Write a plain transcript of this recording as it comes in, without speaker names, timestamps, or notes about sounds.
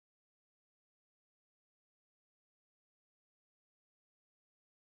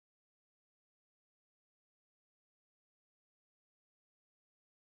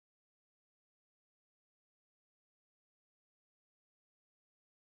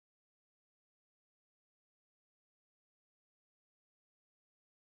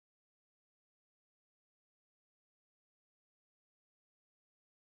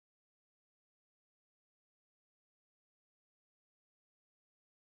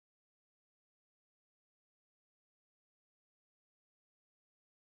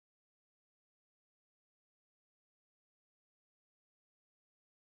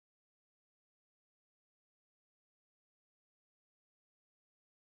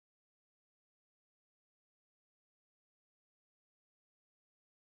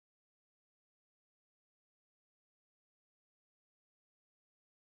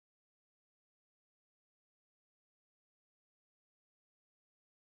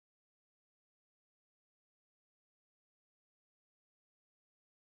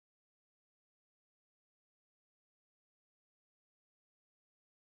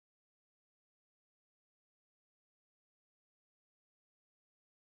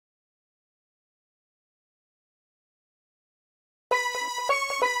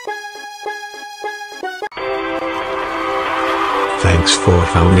Thanks for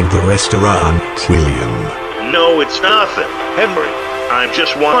founding the restaurant, William. No, it's nothing, Henry. I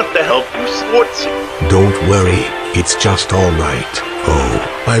just want to help you sportsy. Don't worry, it's just alright.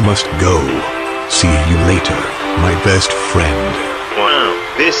 Oh, I must go. See you later, my best friend. Wow,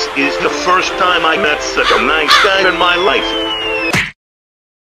 this is the first time I met such a nice guy in my life.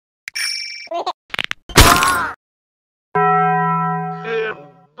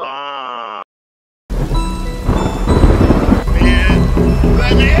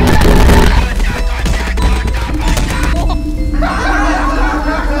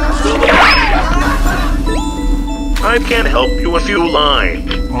 I can help you if you like.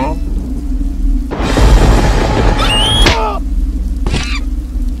 Huh?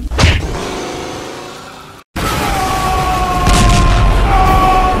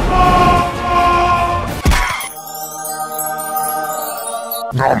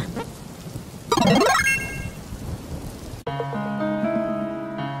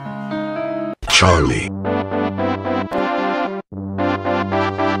 Charlie.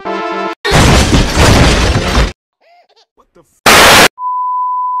 What the f—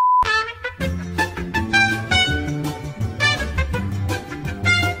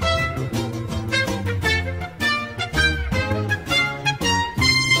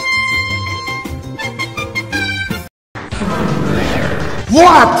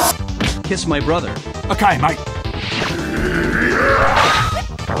 What? Kiss my brother. Okay, mate.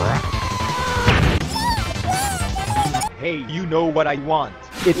 Hey, you know what I want.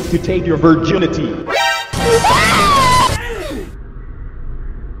 It's to take your virginity.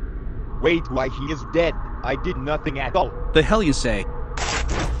 Wait, why he is dead? I did nothing at all. The hell you say?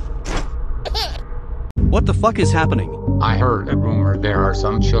 What the fuck is happening? I heard a rumor there are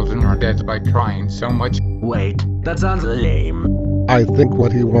some children are dead by crying so much. Wait, that sounds lame. I think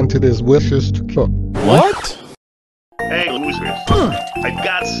what he wanted his wishes to cook. What? Hey, losers. I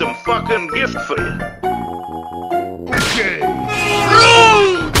got some fucking gift for you.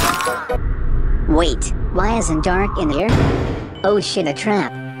 Wait, why isn't dark in here? Oh shit, a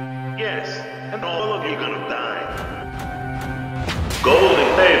trap. Yes, and all of you gonna die.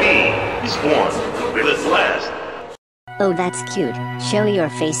 Golden baby is born with its last. Oh, that's cute. Show your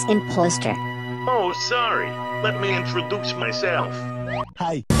face in poster. Oh, sorry. Let me introduce myself.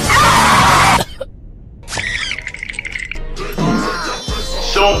 Hi.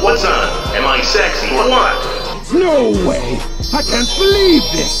 So what's on? Am I sexy or what? No way! I can't believe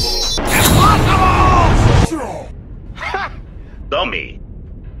this! Impossible! Ha! Dummy.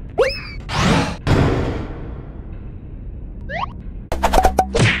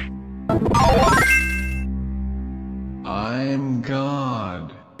 I'm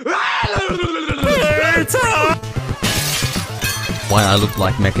God. Why I look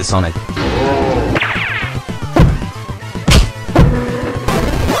like Mechasonic.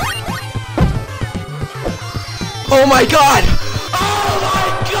 Oh my god! Oh my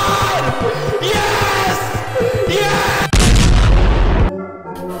god! Yes! Yes!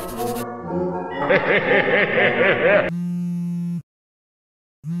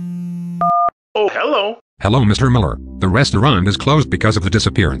 Oh, hello. Hello, Mr. Miller. The restaurant is closed because of the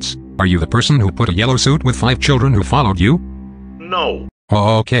disappearance. Are you the person who put a yellow suit with 5 children who followed you? No.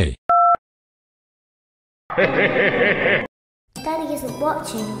 Okay. Daddy isn't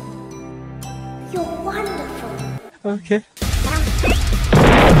watching. You're wonderful. Okay.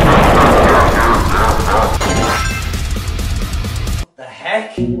 The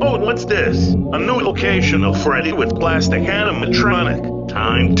heck? Oh, what's this? A new location of Freddy with plastic animatronic.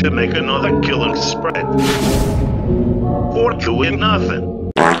 Time to make another killing spread. For doing nothing.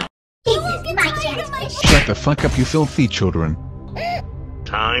 Shut the fuck up, you filthy children.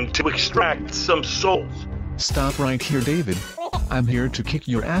 Time to extract some souls. Stop right here, David. I'm here to kick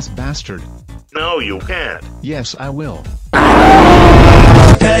your ass, bastard. No, you can't. Yes, I will.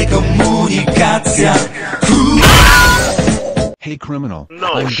 Hey, criminal.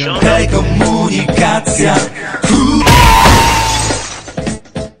 No, I'm shut gonna—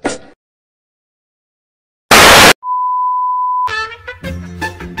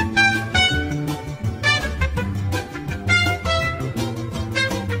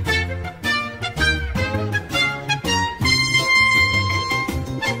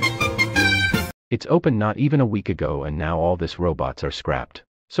 It's open not even a week ago and now all this robots are scrapped.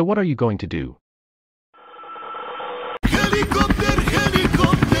 So what are you going to do? Helicopter,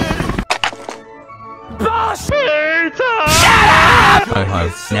 helicopter! Shut up! Ho ho,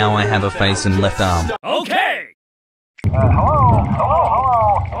 now I have a face and left arm. Okay!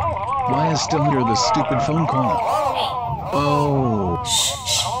 Why is still here this stupid phone call? Oh. Shh,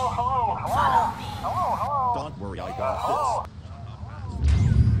 shh. Follow me. Don't worry, I got this.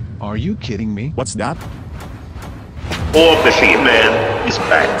 Are you kidding me? What's that? Or Machine Man is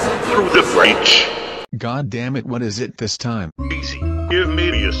back through the breach. God damn it, what is it this time? Easy. Give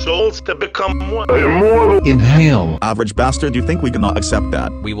me your souls to become one. Inhale. Average bastard, you think we cannot accept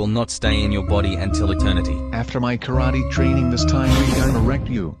that? We will not stay in your body until eternity. After my karate training this time, we gonna wreck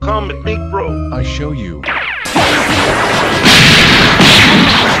you. Come with me, bro. I show you.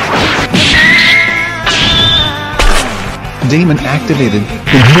 Demon activated.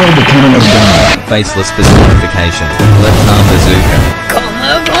 Inhale becoming a god. Faceless personification. Left arm bazooka.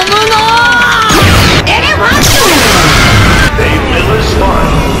 Dave Miller's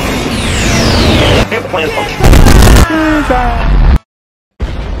style. Implant function.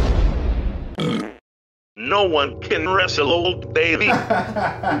 No one can wrestle old baby.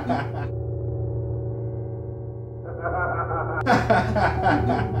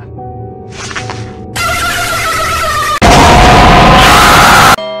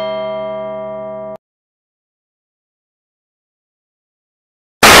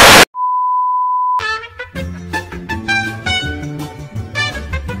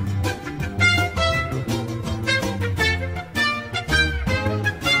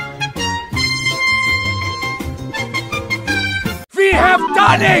 We have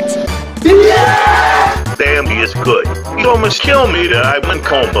done it! Damn, he is good. He almost killed me that I went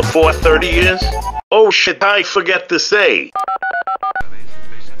coma for 30 years. Oh shit, I forget to say.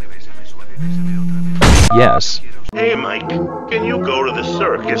 Yes. Hey Mike, can you go to the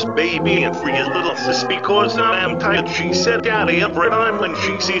circus, baby, and free his little sis because I am tired. She said daddy every time when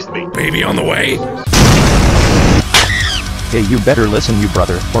she sees me. Baby on the way. Hey, you better listen, you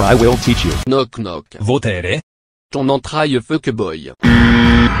brother, or I will teach you. Knock knock. Votere. Ton entraille fuckboy.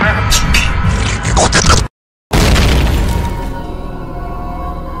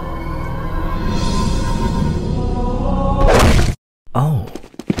 Oh.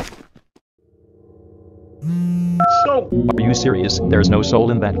 So, Are you serious? There's no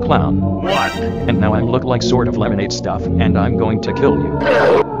soul in that clown. what? And now I look like sort of lemonade stuff, and I'm going to kill you.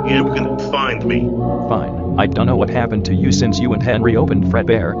 You can find me. Fine. I don't know what happened to you since you and Henry opened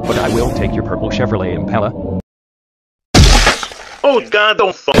Fredbear, but I will take your purple Chevrolet Impala. Oh god,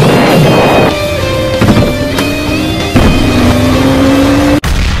 don't fuck.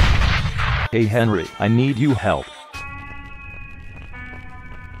 Hey Henry, I need you help.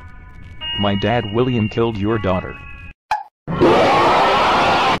 My dad William killed your daughter.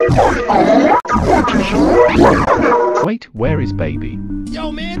 Wait, where is baby?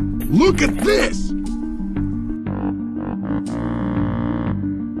 Yo, man, look at this!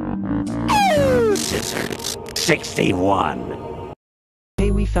 Scissors. 61.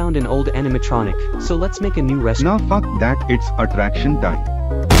 Hey, we found an old animatronic, so let's make a new recipe. Now fuck that, it's attraction time.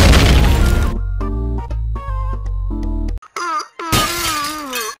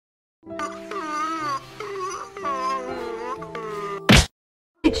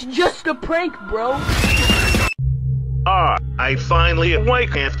 It's just a prank, bro. Ah, I finally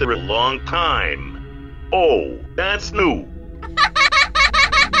awake after a long time. Oh, that's new.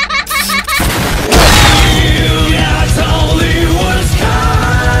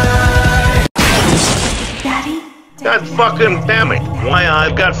 Daddy? God fucking damn it. Why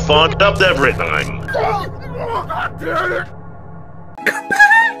I've got fucked up every time.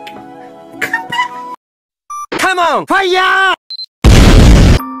 Come on! Fire!